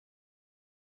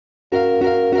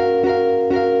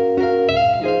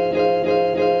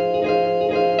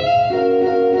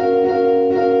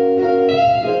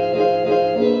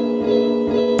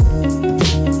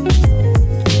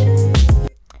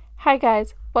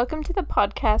guys, welcome to the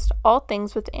podcast All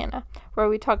Things with Anna, where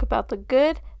we talk about the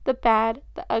good, the bad,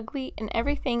 the ugly, and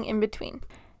everything in between.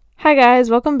 Hi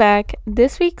guys, welcome back.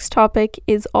 This week's topic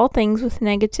is all things with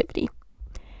negativity.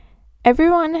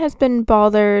 Everyone has been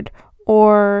bothered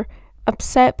or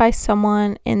upset by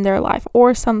someone in their life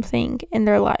or something in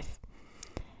their life.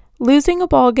 Losing a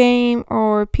ball game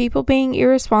or people being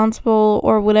irresponsible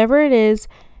or whatever it is,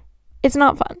 it's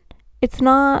not fun. It's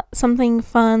not something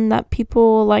fun that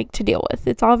people like to deal with.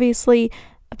 It's obviously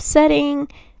upsetting,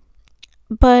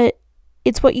 but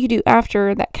it's what you do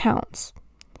after that counts.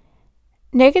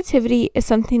 Negativity is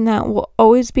something that will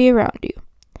always be around you,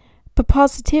 but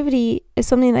positivity is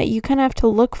something that you kind of have to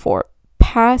look for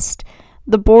past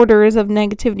the borders of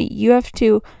negativity. You have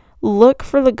to look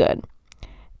for the good.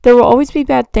 There will always be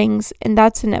bad things, and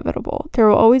that's inevitable. There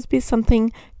will always be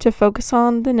something to focus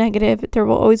on the negative. There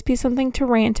will always be something to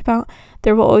rant about.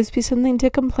 There will always be something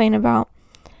to complain about.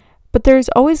 But there's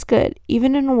always good,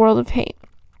 even in a world of hate.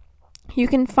 You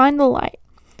can find the light.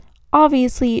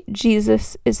 Obviously,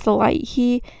 Jesus is the light.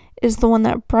 He is the one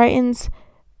that brightens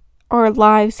our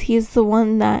lives. He is the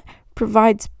one that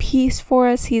provides peace for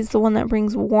us. He is the one that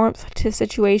brings warmth to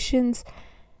situations.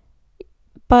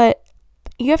 But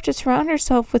you have to surround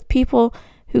yourself with people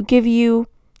who give you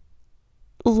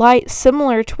light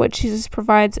similar to what Jesus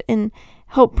provides and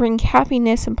help bring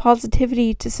happiness and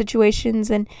positivity to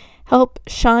situations and help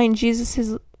shine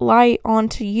Jesus' light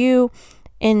onto you,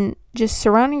 and just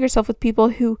surrounding yourself with people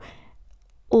who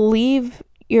leave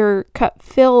your cup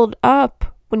filled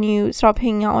up when you stop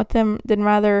hanging out with them than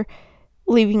rather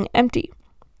leaving empty.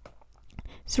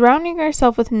 Surrounding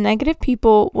yourself with negative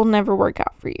people will never work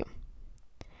out for you.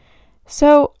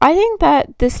 So I think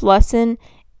that this lesson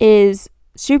is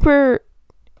super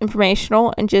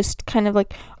informational and just kind of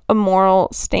like a moral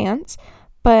stance.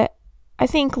 But I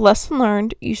think lesson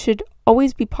learned, you should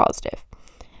always be positive.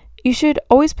 You should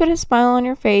always put a smile on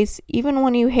your face, even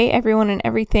when you hate everyone and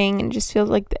everything and just feel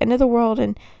like the end of the world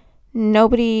and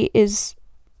nobody is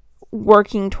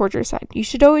working towards your side. You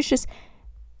should always just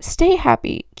stay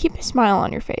happy. Keep a smile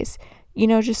on your face.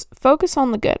 Just focus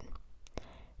on the good.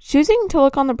 Choosing to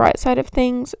look on the bright side of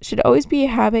things should always be a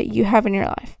habit you have in your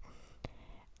life.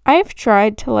 I've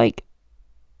tried to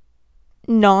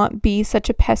not be such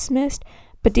a pessimist,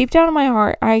 but deep down in my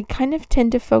heart, I kind of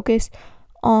tend to focus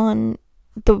on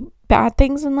the bad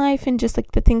things in life and just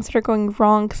the things that are going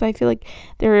wrong, because I feel like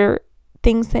there are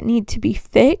things that need to be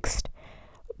fixed,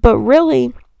 but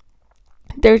really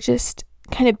they're just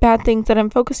kind of bad things that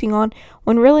I'm focusing on,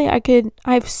 when really I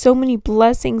have so many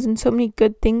blessings and so many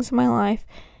good things in my life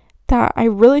that I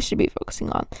really should be focusing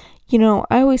on.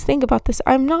 I always think about this.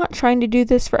 I'm not trying to do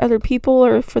this for other people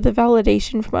or for the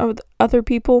validation from other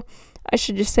people. I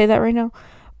should just say that right now.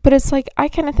 But it's I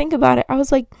kind of think about it. I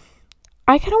was I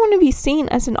kind of want to be seen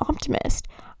as an optimist.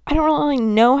 I don't really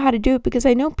know how to do it because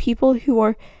I know people who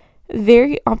are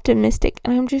very optimistic,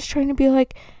 and I'm just trying to be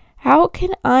how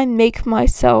can I make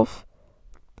myself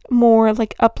more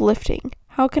uplifting?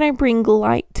 How can I bring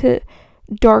light to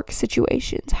dark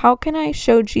situations? How can I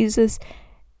show Jesus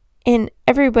in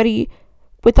everybody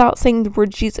without saying the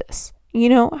word Jesus?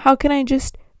 How can I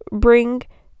just bring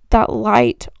that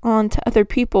light onto other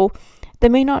people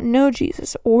that may not know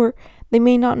Jesus, or they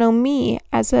may not know me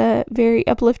as a very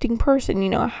uplifting person?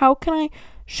 How can I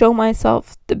show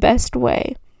myself the best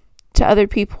way to other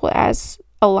people as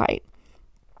a light?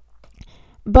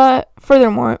 But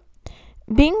furthermore,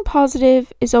 being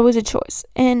positive is always a choice,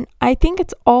 and I think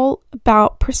it's all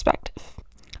about perspective.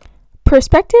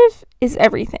 Perspective is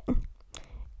everything.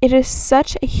 It is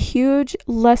such a huge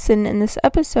lesson in this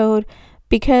episode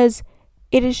because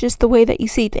it is just the way that you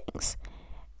see things.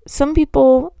 Some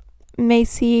people may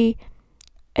see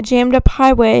a jammed up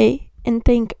highway and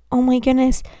think, oh my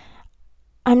goodness,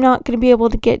 I'm not going to be able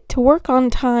to get to work on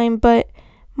time, but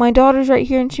my daughter's right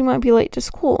here and she might be late to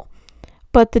school.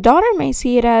 But the daughter may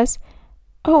see it as,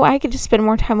 oh, I get to spend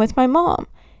more time with my mom.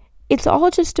 It's all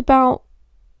just about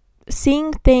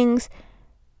seeing things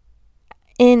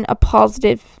in a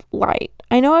positive light.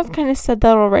 I know I've kind of said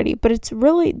that already, but it's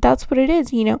really, that's what it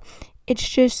is, It's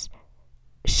just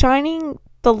shining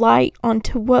the light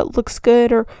onto what looks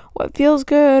good or what feels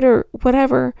good or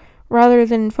whatever, rather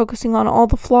than focusing on all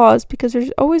the flaws, because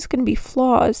there's always going to be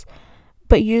flaws,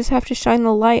 but you just have to shine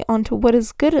the light onto what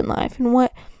is good in life and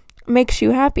what makes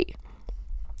you happy.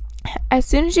 As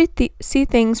soon as you see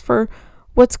things for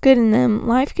what's good in them,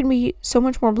 life can be so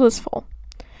much more blissful.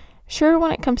 Sure,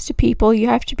 when it comes to people, you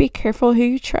have to be careful who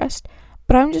you trust,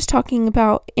 but I'm just talking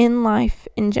about in life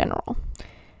in general.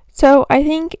 So I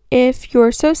think if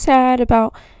you're so sad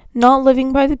about not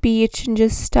living by the beach and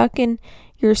just stuck in,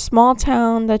 you're a small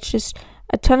town that's just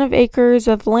a ton of acres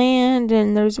of land,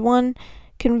 and there's one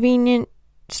convenient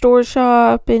store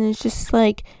shop, and it's just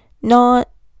like not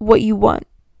what you want.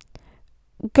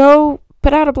 Go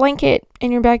put out a blanket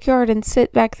in your backyard and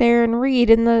sit back there and read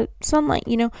in the sunlight.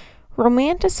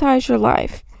 Romanticize your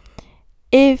life.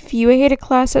 If you hate a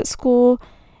class at school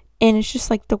and it's just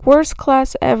like the worst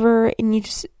class ever, and you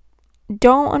just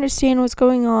don't understand what's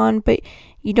going on, but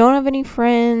you don't have any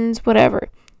friends, whatever,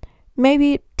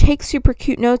 maybe take super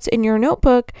cute notes in your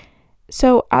notebook,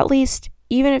 so at least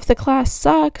even if the class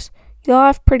sucks, you'll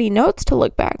have pretty notes to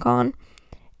look back on.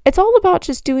 It's all about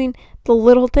just doing the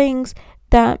little things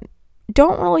that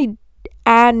don't really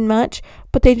add much,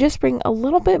 but they just bring a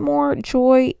little bit more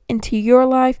joy into your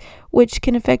life, which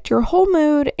can affect your whole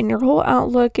mood and your whole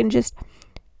outlook and just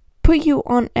put you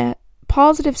on a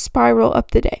positive spiral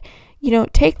up the day.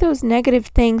 Take those negative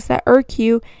things that irk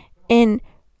you and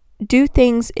do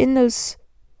things in those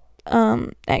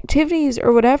activities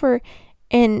or whatever,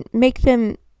 and make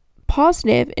them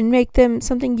positive and make them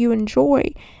something you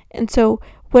enjoy. And so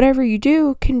whatever you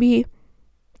do can be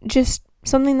just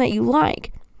something that you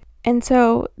like. And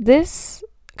so this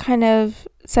kind of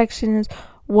section is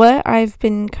what I've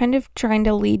been kind of trying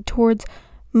to lead towards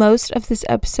most of this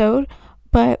episode,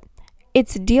 but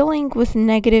it's dealing with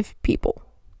negative people.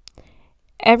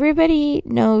 Everybody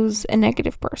knows a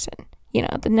negative person,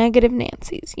 the negative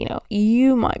Nancys,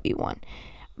 you might be one,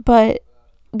 but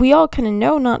we all kind of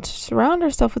know not to surround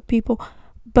ourselves with people,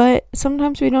 but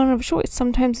sometimes we don't have a choice.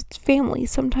 Sometimes it's family,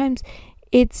 sometimes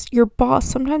it's your boss,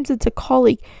 sometimes it's a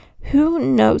colleague, who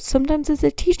knows, sometimes it's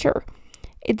a teacher.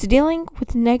 It's dealing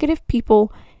with negative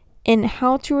people and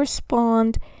how to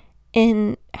respond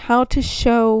and how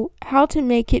to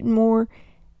make it more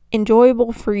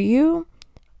enjoyable for you,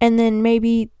 and then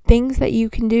maybe things that you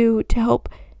can do to help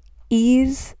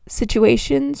ease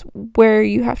situations where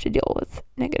you have to deal with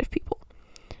negative people.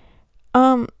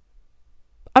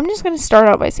 I'm just going to start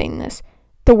out by saying this.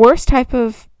 The worst type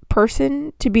of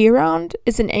person to be around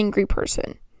is an angry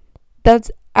person.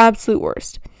 That's absolute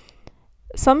worst.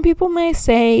 Some people may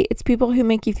say it's people who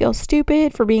make you feel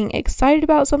stupid for being excited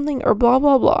about something or blah,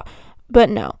 blah, blah. But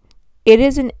no, it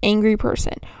is an angry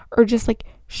person, or just like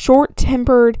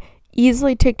short-tempered,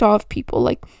 easily ticked off people.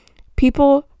 Like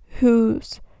people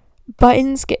whose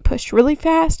buttons get pushed really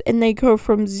fast and they go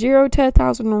from 0 to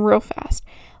 1,000 real fast.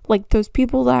 Like those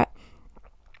people that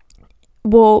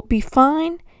will be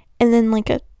fine, and then like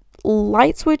a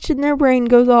light switch in their brain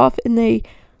goes off and they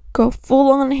go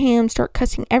full on ham, start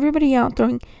cussing everybody out,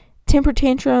 throwing temper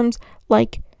tantrums,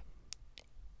 like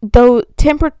those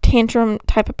temper tantrum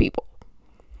type of people.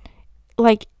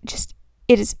 Like just,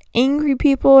 it is angry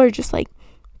people, or just like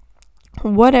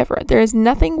whatever. There is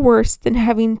nothing worse than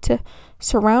having to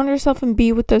surround yourself and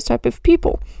be with those type of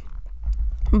people.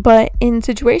 But in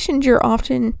situations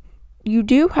you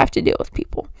do have to deal with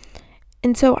people.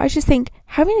 And so I just think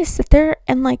having to sit there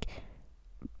and like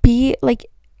be like,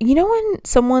 when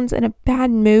someone's in a bad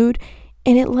mood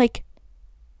and it like,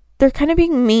 they're kind of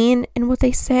being mean in what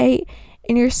they say,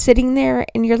 and you're sitting there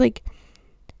and you're like,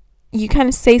 you kind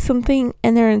of say something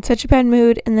and they're in such a bad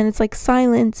mood, and then it's like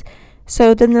silence.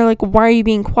 So then they're like, why are you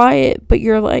being quiet? But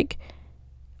you're like,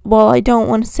 well, I don't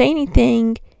want to say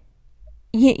anything.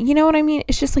 You know what I mean?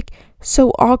 It's just like so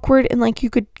awkward, and like you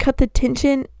could cut the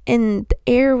tension in the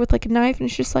air with like a knife, and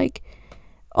it's just like,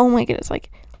 oh my goodness.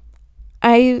 Like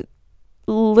I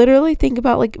literally think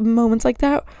about like moments like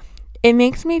that. It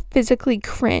makes me physically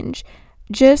cringe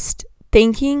just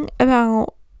thinking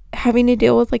about having to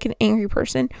deal with like an angry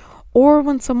person, or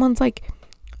when someone's like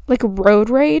road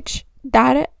rage.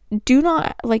 That do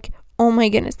not, like, oh my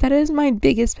goodness, that is my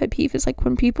biggest pet peeve, is like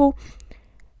when people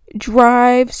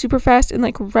drive super fast and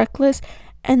like reckless,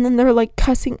 and then they're like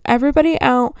cussing everybody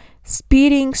out,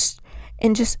 speeding,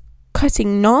 and just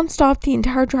cussing nonstop the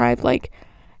entire drive. Like,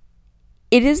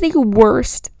 it is the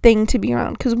worst thing to be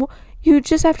around, because you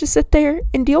just have to sit there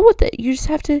and deal with it. You just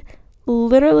have to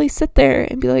literally sit there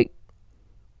and be like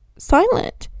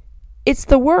silent. It's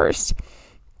the worst.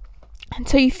 And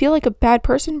so you feel like a bad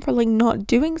person for like not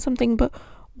doing something, but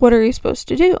what are you supposed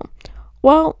to do?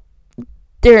 Well,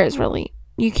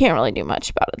 you can't really do much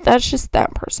about it. That's just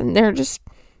that person. They're just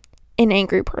an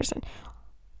angry person.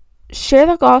 Share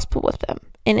the gospel with them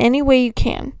in any way you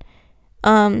can.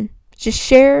 Just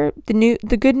share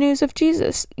the good news of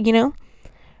Jesus,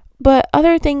 But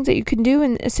other things that you can do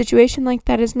in a situation like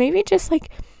that is maybe just like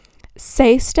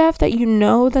say stuff that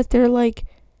that they're like,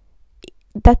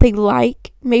 that they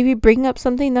like. Maybe bring up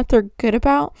something that they're good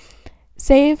about.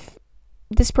 Say if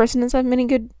this person doesn't have many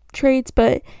good traits,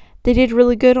 but they did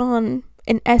really good on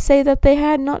an essay that they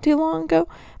had not too long ago,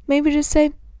 maybe just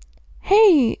say,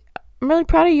 hey, I'm really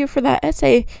proud of you for that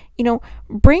essay.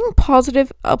 Bring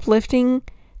positive, uplifting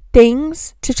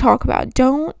things to talk about.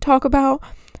 Don't talk about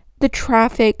the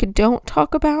traffic. Don't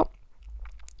talk about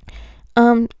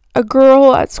a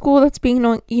girl at school that's being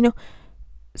annoying.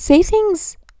 Say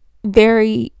things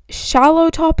very shallow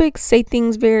topics. Say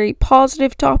things very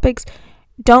positive topics.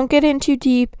 Don't get in too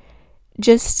deep.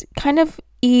 Just kind of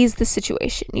ease the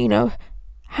situation,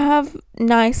 have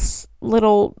nice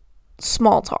little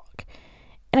small talk.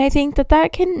 And I think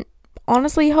that can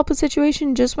honestly help a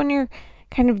situation just when you're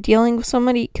kind of dealing with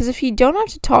somebody. Because if you don't have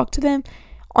to talk to them,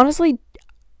 honestly,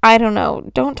 I don't know,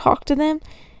 don't talk to them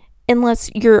unless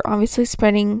you're obviously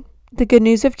spreading the good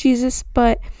news of Jesus.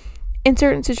 But in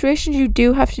certain situations, you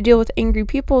do have to deal with angry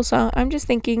people. So I'm just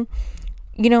thinking,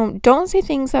 don't say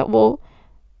things that will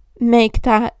make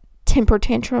that temper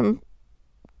tantrum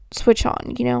switch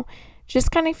on. Just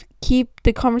kind of keep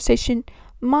the conversation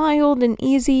mild and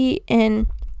easy, and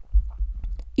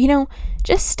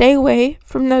just stay away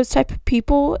from those type of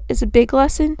people is a big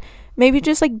lesson. Maybe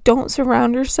just don't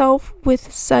surround yourself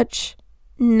with such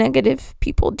negative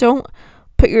people. Don't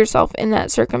put yourself in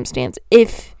that circumstance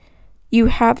if you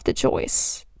have the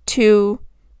choice to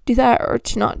do that or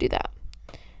to not do that.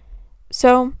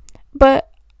 So,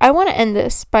 but I want to end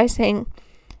this by saying,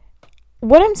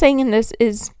 what I'm saying in this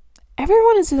is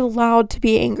everyone is allowed to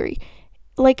be angry.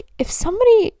 If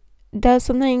somebody does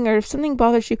something or if something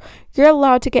bothers you, you're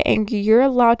allowed to get angry. You're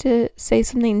allowed to say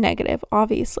something negative,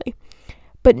 obviously.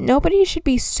 But nobody should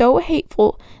be so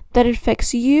hateful that it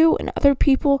affects you and other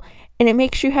people and it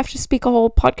makes you have to speak a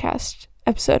whole podcast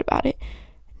episode about it.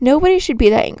 Nobody should be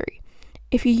that angry.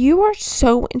 If you are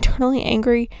so internally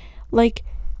angry,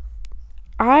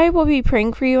 I will be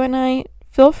praying for you at night.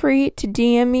 Feel free to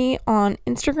DM me on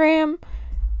Instagram.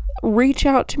 Reach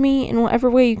out to me in whatever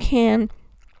way you can.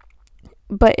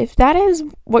 But if that is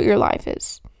what your life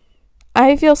is,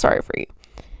 I feel sorry for you.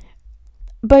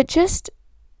 But just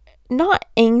not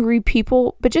angry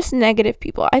people, but just negative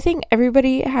people. I think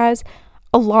everybody has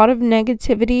a lot of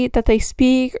negativity that they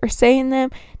speak or say in them.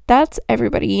 That's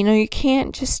everybody. You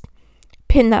can't just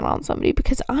pin that on somebody,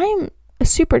 because I'm a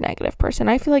super negative person.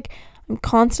 I feel like I'm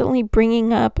constantly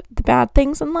bringing up the bad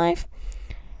things in life.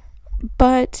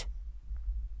 But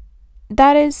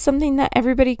that is something that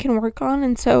everybody can work on.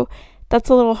 And so that's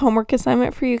a little homework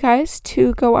assignment for you guys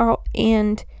to go out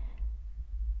and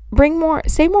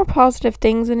say more positive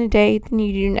things in a day than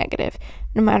you do negative.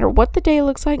 No matter what the day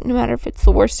looks like, no matter if it's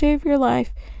the worst day of your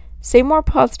life, say more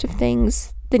positive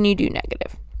things than you do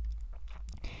negative.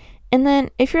 And then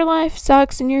if your life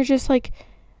sucks and you're just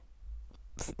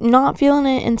not feeling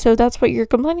it, and so that's what you're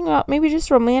complaining about, maybe just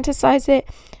romanticize it.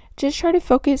 Just try to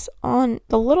focus on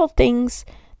the little things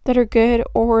that are good,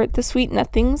 or the sweet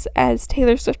nothings, as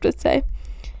Taylor Swift would say.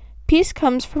 Peace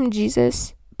comes from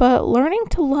Jesus, but learning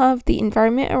to love the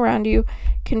environment around you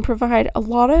can provide a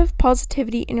lot of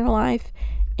positivity in your life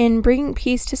and bring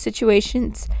peace to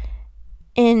situations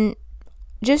and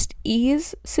just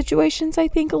ease situations, I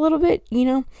think, a little bit.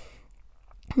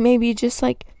 Maybe just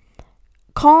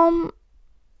calm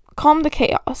the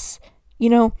chaos.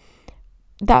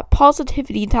 That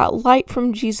positivity, that light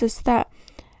from Jesus, that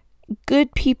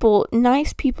good people,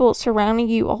 nice people surrounding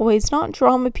you always, not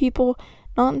drama people,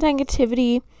 not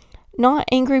negativity, not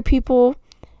angry people,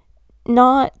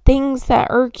 not things that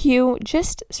irk you,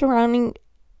 just surrounding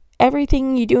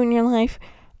everything you do in your life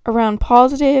around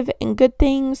positive and good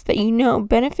things that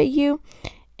benefit you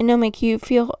and make you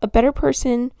feel a better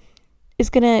person is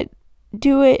gonna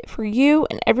do it for you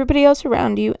and everybody else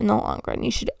around you in the long run.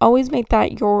 You should always make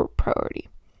that your priority.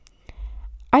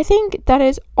 I think that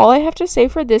is all I have to say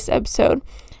for this episode.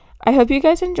 I hope you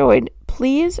guys enjoyed.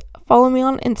 Please follow me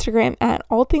on Instagram at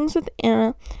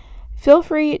allthingswithanna. Feel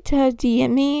free to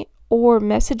DM me or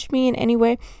message me in any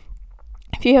way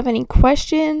if you have any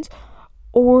questions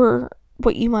or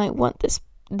what you might want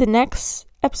the next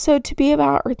episode to be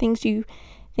about, or things you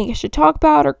think I should talk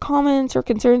about, or comments or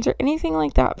concerns or anything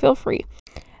like that. Feel free.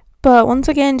 But once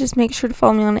again, just make sure to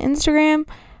follow me on Instagram.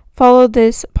 Follow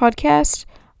this podcast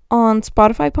on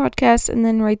Spotify Podcasts, and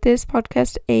then rate this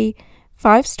podcast a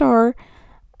 5-star.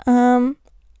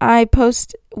 I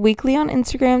post weekly on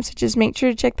Instagram, so just make sure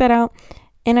to check that out.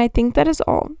 And I think that is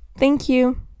all. Thank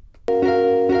you.